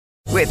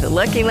With the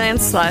Lucky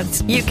Land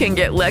Slots, you can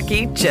get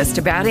lucky just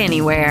about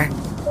anywhere.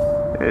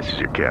 This is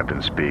your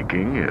captain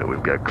speaking.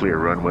 We've got clear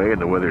runway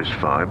and the weather's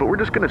fine, but we're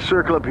just going to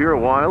circle up here a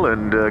while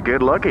and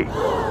get lucky.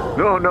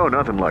 No,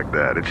 nothing like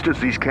that. It's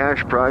just these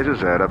cash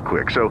prizes add up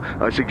quick. So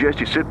I suggest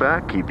you sit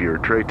back, keep your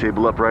tray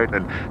table upright,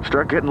 and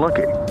start getting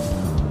lucky.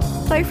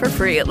 Play for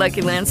free at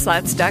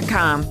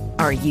LuckyLandSlots.com.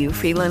 Are you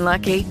feeling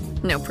lucky?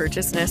 No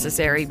purchase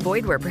necessary.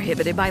 Void where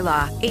prohibited by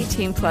law.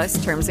 18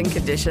 plus terms and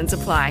conditions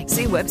apply.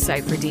 See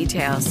website for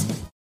details.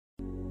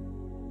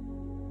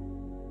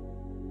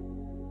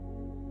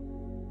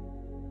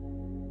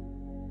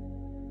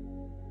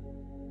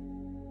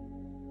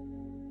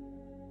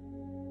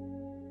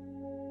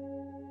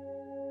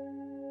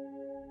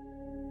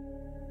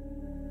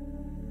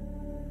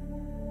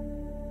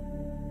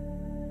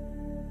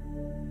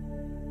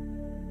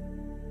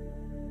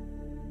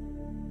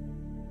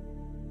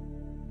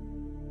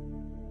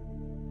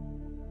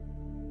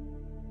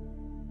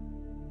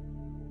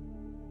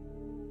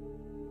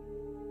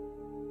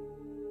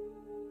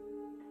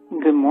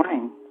 Good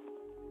morning.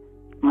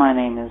 My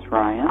name is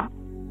Ryan,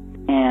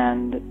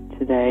 and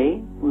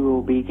today we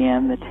will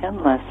begin the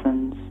 10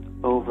 lessons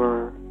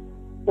over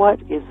what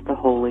is the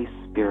Holy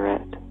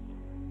Spirit.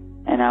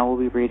 And I will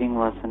be reading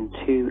lesson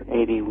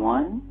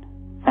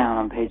 281, found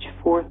on page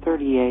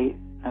 438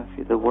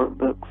 of the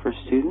workbook for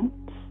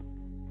students.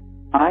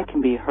 I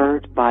can be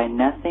hurt by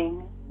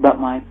nothing but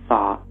my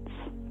thoughts.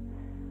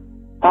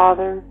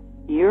 Father,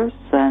 your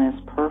Son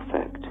is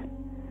perfect.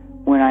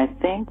 When I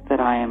think that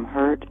I am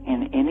hurt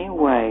in any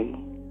way,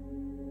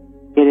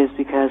 it is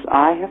because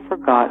I have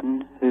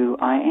forgotten who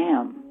I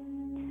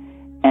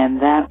am, and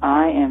that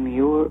I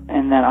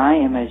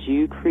am as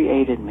you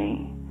created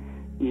me.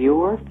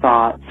 Your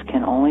thoughts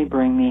can only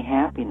bring me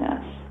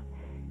happiness.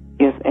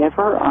 If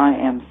ever I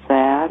am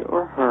sad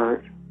or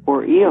hurt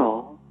or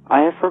ill,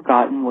 I have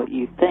forgotten what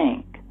you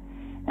think,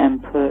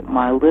 and put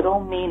my little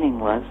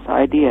meaningless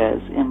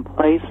ideas in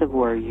place of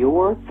where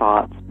your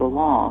thoughts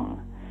belong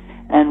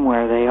and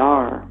where they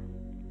are.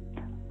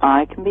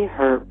 I can be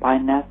hurt by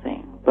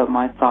nothing but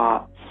my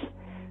thoughts.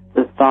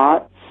 The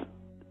thoughts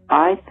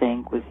I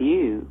think with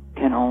you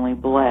can only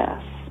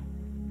bless.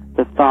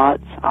 The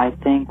thoughts I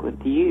think with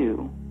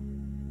you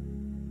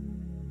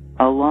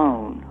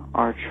alone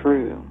are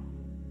true.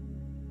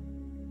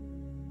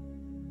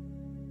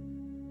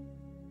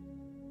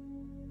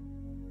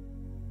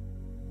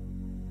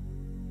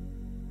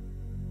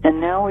 And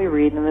now we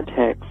read in the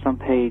text on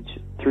page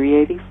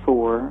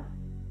 384,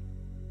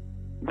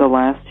 the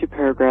last two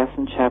paragraphs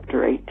in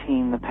chapter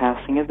 18, the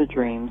passing of the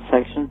dream,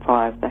 section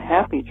 5, the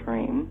happy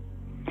dream,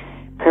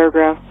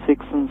 paragraphs 6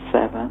 and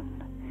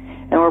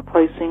 7, and we're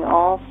placing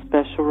all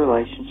special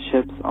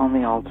relationships on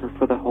the altar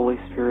for the Holy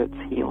Spirit's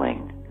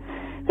healing.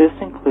 This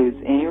includes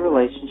any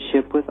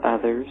relationship with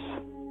others,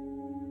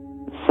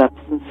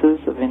 substances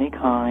of any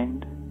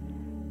kind,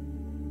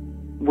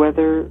 where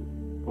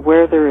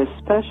there is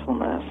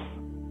specialness.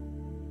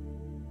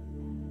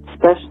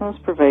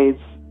 Specialness pervades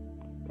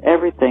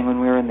everything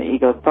when we are in the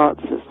ego thought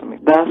system.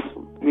 Thus,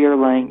 we are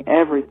laying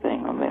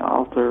everything on the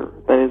altar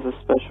that is a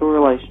special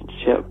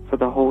relationship for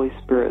the Holy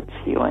Spirit's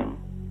healing.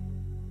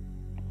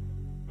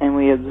 And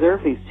we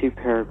observe these two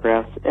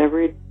paragraphs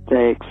every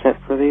day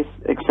except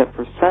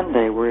for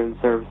Sunday, where we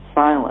observe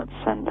Silent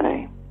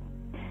Sunday.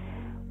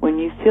 When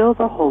you feel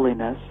the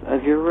holiness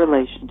of your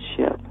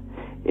relationship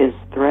is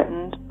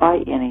threatened by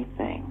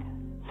anything,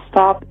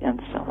 stop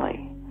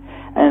instantly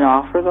and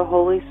offer the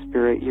Holy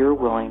Spirit your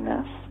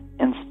willingness.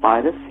 In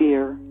spite of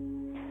fear,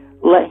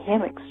 let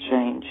Him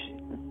exchange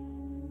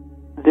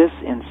this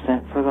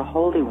instant for the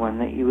Holy One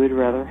that you would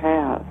rather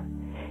have.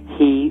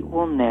 He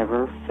will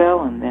never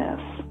fail in this.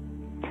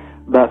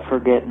 But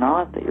forget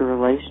not that your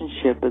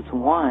relationship is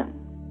one,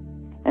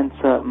 and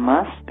so it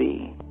must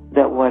be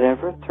that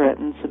whatever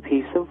threatens a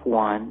piece of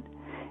one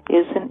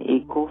is an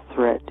equal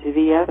threat to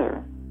the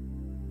other.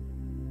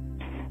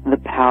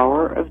 The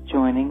power of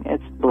joining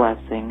its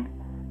blessing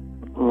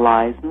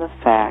lies in the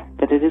fact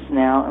that it is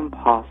now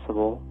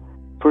impossible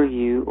for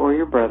you or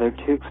your brother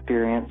to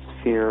experience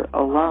fear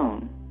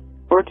alone,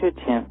 or to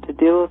attempt to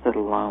deal with it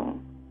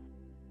alone.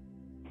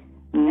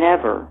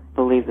 Never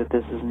believe that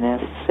this is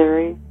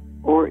necessary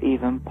or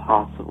even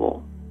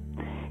possible.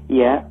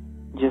 Yet,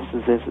 just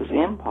as this is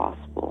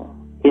impossible,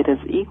 it is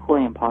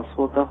equally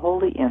impossible that the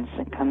holy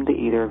instant come to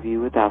either of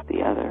you without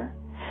the other,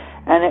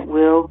 and it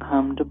will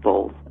come to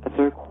both at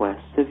the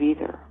request of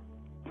either.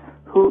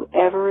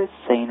 Whoever is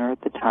saner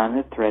at the time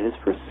the threat is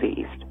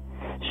perceived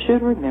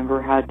should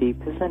remember how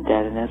deep his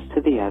indebtedness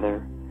to the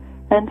other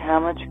and how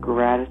much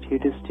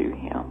gratitude is due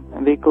him,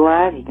 and be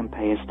glad he can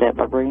pay his debt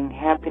by bringing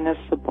happiness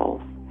to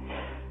both.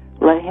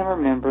 Let him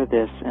remember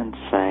this and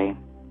say,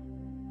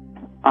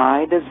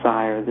 I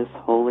desire this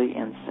holy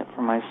instant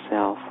for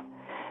myself,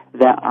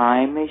 that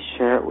I may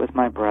share it with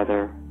my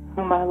brother,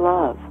 whom I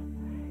love.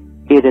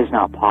 It is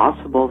not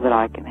possible that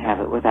I can have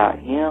it without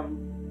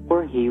him,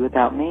 or he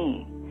without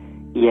me.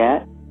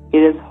 Yet, it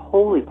is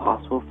wholly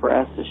possible for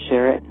us to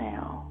share it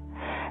now.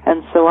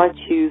 And so I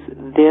choose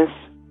this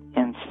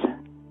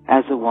instant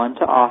as the one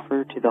to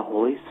offer to the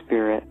Holy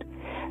Spirit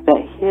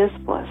that His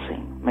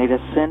blessing may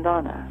descend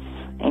on us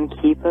and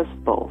keep us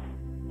both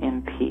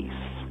in peace.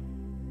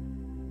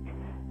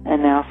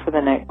 And now for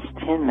the next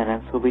 10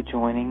 minutes, we'll be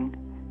joining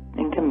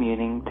and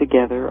communing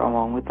together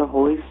along with the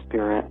Holy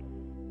Spirit.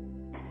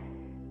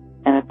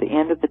 And at the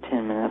end of the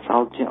 10 minutes,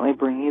 I'll gently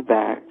bring you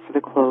back for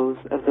the close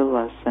of the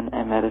lesson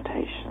and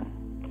meditation.